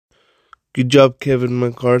Good job, Kevin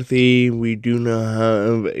McCarthy. We do not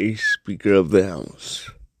have a Speaker of the House.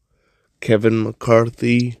 Kevin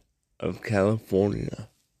McCarthy of California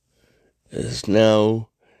is now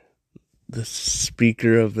the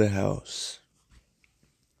Speaker of the House.